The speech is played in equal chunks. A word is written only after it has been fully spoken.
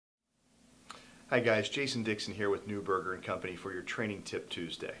Hi guys, Jason Dixon here with Neuberger & Company for your Training Tip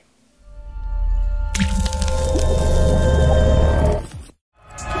Tuesday.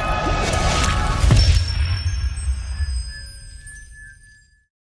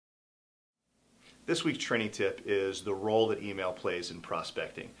 This week's training tip is the role that email plays in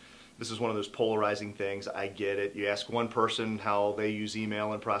prospecting. This is one of those polarizing things. I get it. You ask one person how they use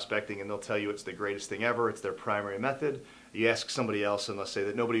email in prospecting and they'll tell you it's the greatest thing ever, it's their primary method. You ask somebody else and they'll say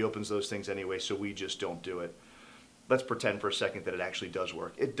that nobody opens those things anyway, so we just don't do it. Let's pretend for a second that it actually does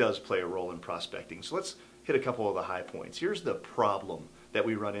work. It does play a role in prospecting. So let's hit a couple of the high points. Here's the problem that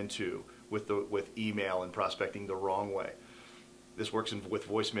we run into with email and prospecting the wrong way. This works with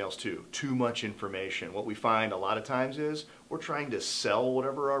voicemails too. Too much information. What we find a lot of times is we're trying to sell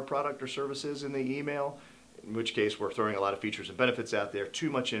whatever our product or service is in the email, in which case we're throwing a lot of features and benefits out there, too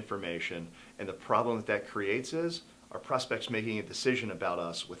much information, and the problem that creates is our prospects making a decision about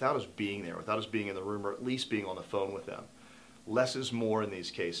us without us being there, without us being in the room, or at least being on the phone with them. Less is more in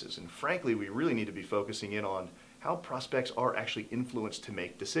these cases, and frankly we really need to be focusing in on how prospects are actually influenced to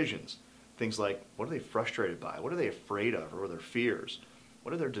make decisions. Things like, what are they frustrated by? What are they afraid of? Or what are their fears?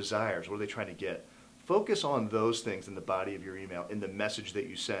 What are their desires? What are they trying to get? Focus on those things in the body of your email, in the message that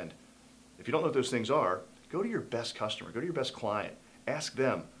you send. If you don't know what those things are, go to your best customer, go to your best client. Ask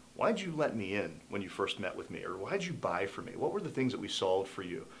them, why'd you let me in when you first met with me? Or why'd you buy from me? What were the things that we solved for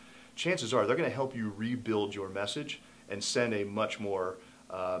you? Chances are they're going to help you rebuild your message and send a much more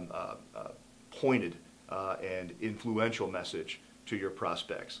pointed and influential message to your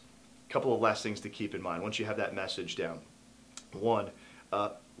prospects. Couple of last things to keep in mind once you have that message down. One,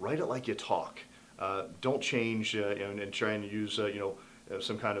 write it like you talk. Don't change and try and use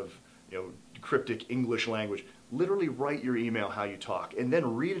some kind of cryptic English language. Literally write your email how you talk and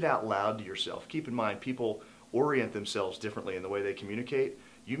then read it out loud to yourself. Keep in mind people orient themselves differently in the way they communicate.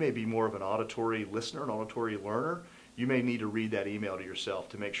 You may be more of an auditory listener, an auditory learner. You may need to read that email to yourself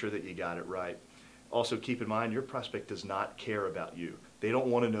to make sure that you got it right. Also keep in mind your prospect does not care about you. They don't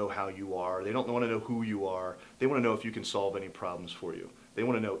want to know how you are. They don't want to know who you are. They want to know if you can solve any problems for you. They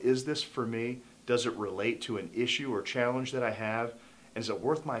want to know, is this for me? Does it relate to an issue or challenge that I have? And is it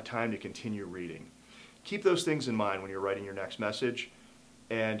worth my time to continue reading? Keep those things in mind when you're writing your next message.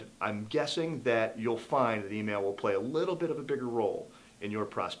 And I'm guessing that you'll find that email will play a little bit of a bigger role in your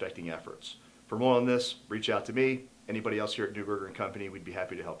prospecting efforts. For more on this, reach out to me. Anybody else here at Neuberger & Company, we'd be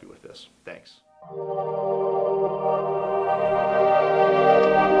happy to help you with this. Thanks.